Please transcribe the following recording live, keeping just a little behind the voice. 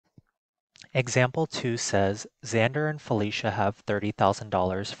Example 2 says Xander and Felicia have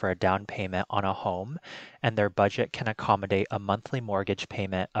 $30,000 for a down payment on a home, and their budget can accommodate a monthly mortgage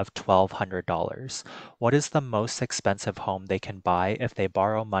payment of $1,200. What is the most expensive home they can buy if they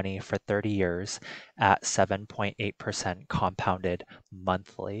borrow money for 30 years at 7.8% compounded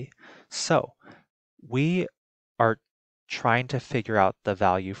monthly? So we are trying to figure out the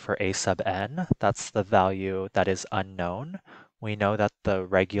value for a sub n. That's the value that is unknown. We know that the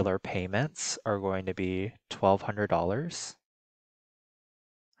regular payments are going to be $1,200.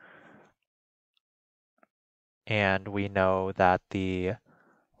 And we know that the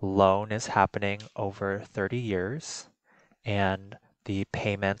loan is happening over 30 years and the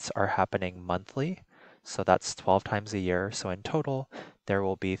payments are happening monthly. So that's 12 times a year. So in total, there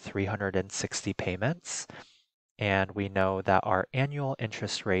will be 360 payments. And we know that our annual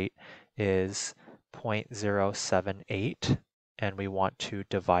interest rate is 0.078, and we want to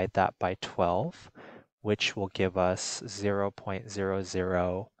divide that by 12, which will give us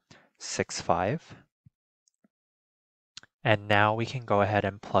 0.0065. And now we can go ahead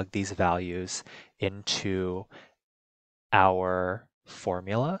and plug these values into our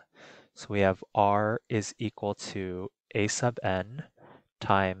formula. So we have R is equal to A sub n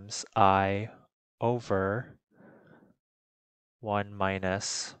times I over 1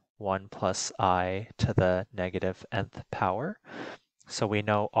 minus 1 plus I to the negative nth power. So we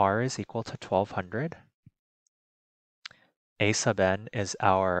know R is equal to 1200. A sub n is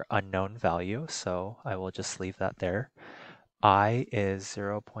our unknown value, so I will just leave that there. I is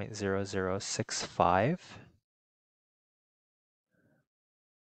 0.0065.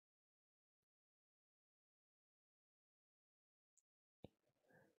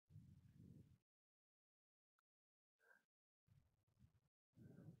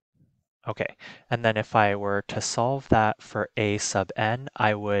 Okay, and then if I were to solve that for A sub n,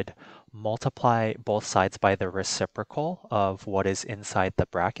 I would multiply both sides by the reciprocal of what is inside the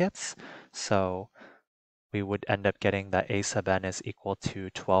brackets. So we would end up getting that A sub n is equal to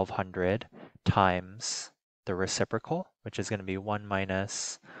 1200 times the reciprocal, which is going to be 1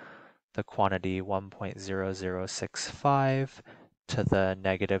 minus the quantity 1.0065 to the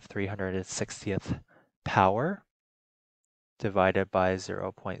negative 360th power divided by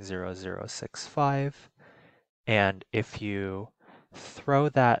 0.0065. And if you throw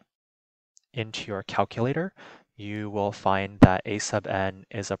that into your calculator, you will find that A sub n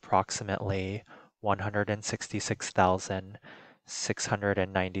is approximately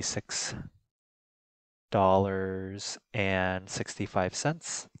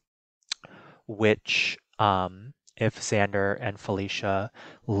 $166,696.65, which if Xander and Felicia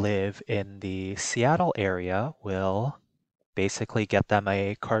live in the Seattle area will basically get them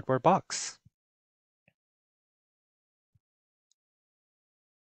a cardboard box.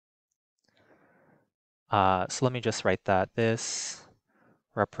 So let me just write that. This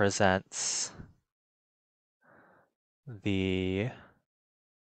represents the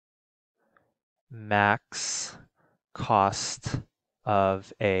max cost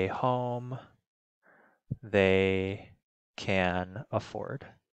of a home they can afford.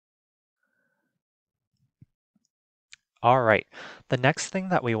 All right, the next thing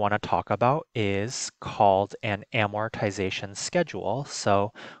that we want to talk about is called an amortization schedule.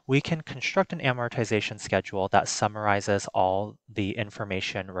 So we can construct an amortization schedule that summarizes all the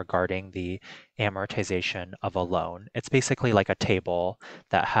information regarding the amortization of a loan. It's basically like a table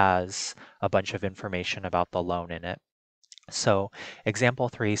that has a bunch of information about the loan in it. So example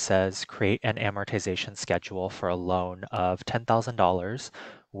 3 says create an amortization schedule for a loan of $10,000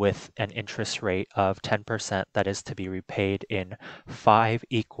 with an interest rate of 10% that is to be repaid in 5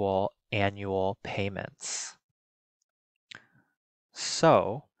 equal annual payments.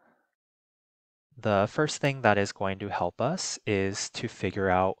 So the first thing that is going to help us is to figure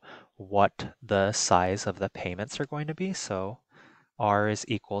out what the size of the payments are going to be. So R is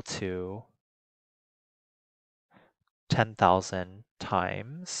equal to 10,000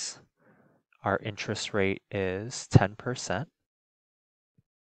 times our interest rate is 10%.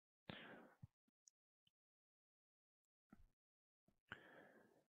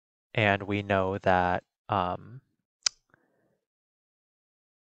 And we know that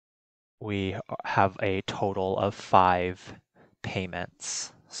we have a total of 5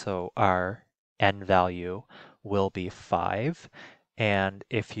 payments. So our n value will be 5. And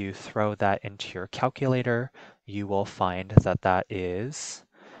if you throw that into your calculator, you will find that that is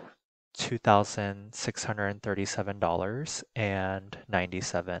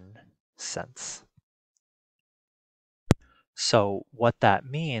 $2,637.97. So what that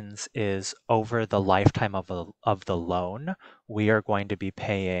means is over the lifetime of the loan, we are going to be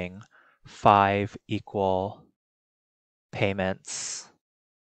paying 5 equal payments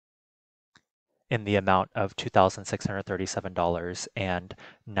in the amount of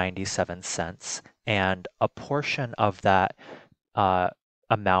 $2,637.97. And a portion of that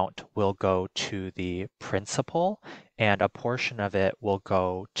amount will go to the principal, and a portion of it will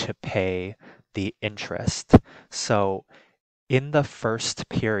go to pay the interest. So in the first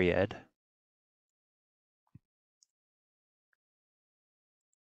period,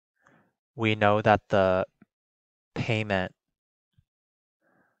 we know that the payment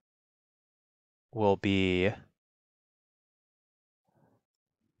will be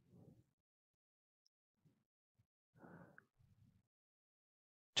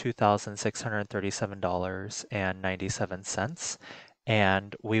 $2,637.97,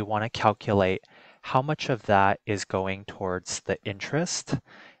 and we want to calculate how much of that is going towards the interest.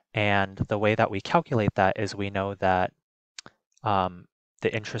 And the way that we calculate that is we know that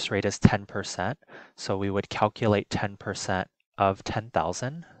the interest rate is 10%. So we would calculate 10% of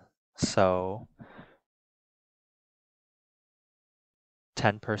 10,000. So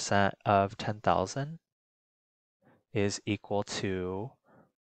 10% of 10,000 is equal to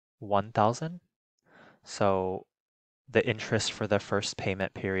 1,000. So the interest for the first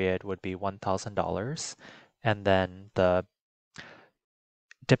payment period would be $1,000. And then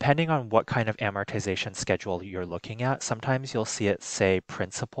depending on what kind of amortization schedule you're looking at, sometimes you'll see it say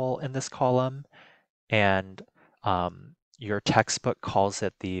principal in this column, and your textbook calls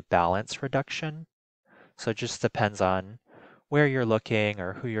it the balance reduction. So it just depends on where you're looking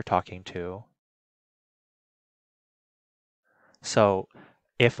or who you're talking to. So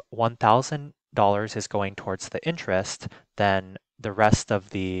if $1,000 is going towards the interest, then the rest of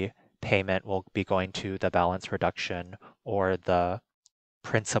the payment will be going to the balance reduction or the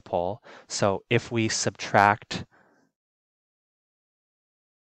principal. So if we subtract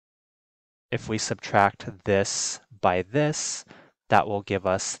this by this, that will give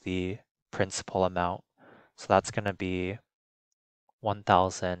us the principal amount. So that's going to be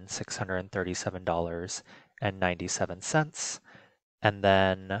 $1,637.97. And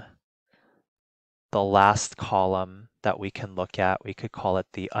then the last column that we can look at, we could call it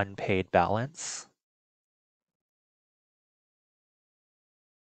the unpaid balance.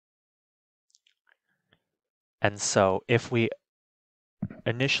 And so if we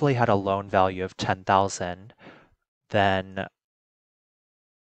initially had a loan value of 10,000, then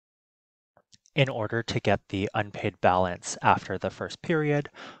in order to get the unpaid balance after the first period,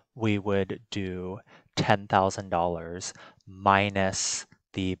 we would do $10,000 minus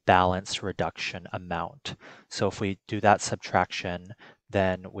the balance reduction amount. So if we do that subtraction,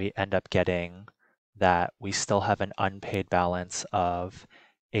 then we end up getting that we still have an unpaid balance of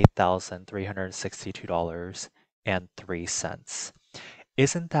 $8,362.03.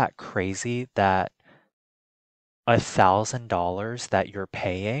 Isn't that crazy that $1,000 that you're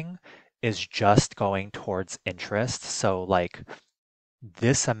paying is just going towards interest? So like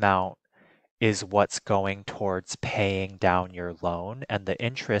this amount is what's going towards paying down your loan, and the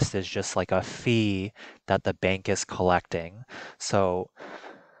interest is just like a fee that the bank is collecting. So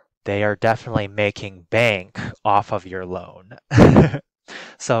they are definitely making bank off of your loan.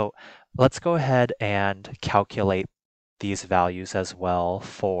 So let's go ahead and calculate these values as well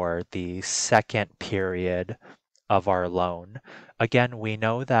for the second period of our loan. Again, we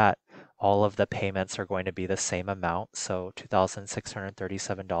know that all of the payments are going to be the same amount, so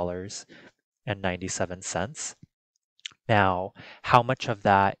 $2,637.97. Now, how much of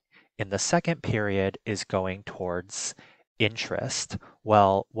that in the second period is going towards interest?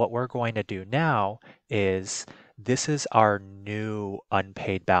 Well, what we're going to do now is this is our new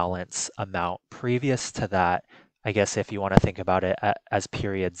unpaid balance amount. Previous to that, I guess if you want to think about it as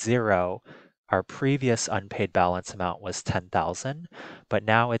period 0, our previous unpaid balance amount was 10,000, but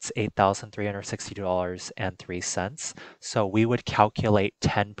now it's $8,360.03. So we would calculate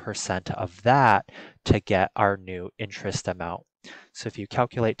 10% of that to get our new interest amount. So if you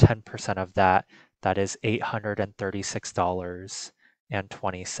calculate 10% of that, that is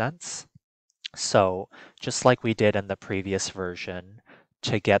 $836.20. So just like we did in the previous version,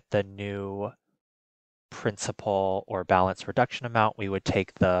 to get the new principal or balance reduction amount, we would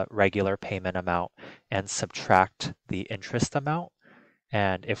take the regular payment amount and subtract the interest amount.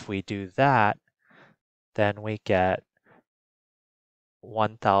 And if we do that, then we get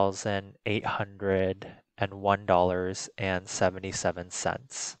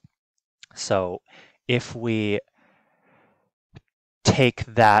 $1,801.77. So if we take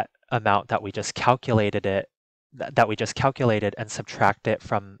that amount that we just calculated and subtract it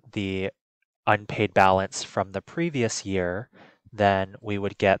from the unpaid balance from the previous year, then we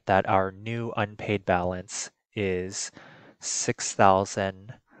would get that our new unpaid balance is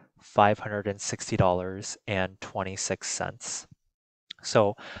 $6,560.26.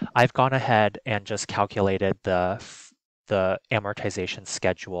 So I've gone ahead and just calculated the amortization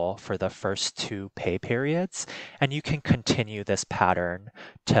schedule for the first two pay periods, and you can continue this pattern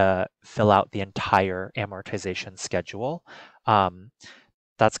to fill out the entire amortization schedule.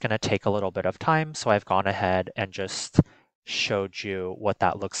 That's going to take a little bit of time, so I've gone ahead and just showed you what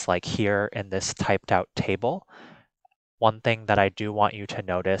that looks like here in this typed out table. One thing that I do want you to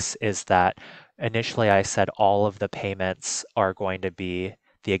notice is that initially I said all of the payments are going to be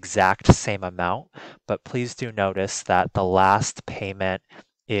the exact same amount, but please do notice that the last payment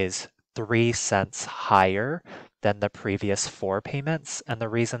is 3 cents higher than the previous 4 payments. And the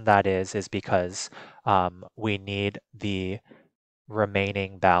reason that is because we need the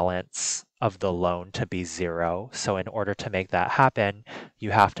remaining balance of the loan to be 0. So in order to make that happen,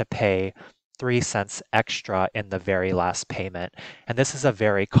 you have to pay 3 cents extra in the very last payment. And this is a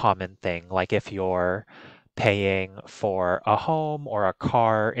very common thing. Like if you're paying for a home or a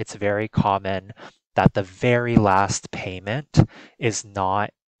car, it's very common that the very last payment is not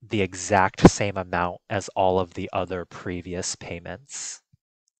the exact same amount as all of the other previous payments.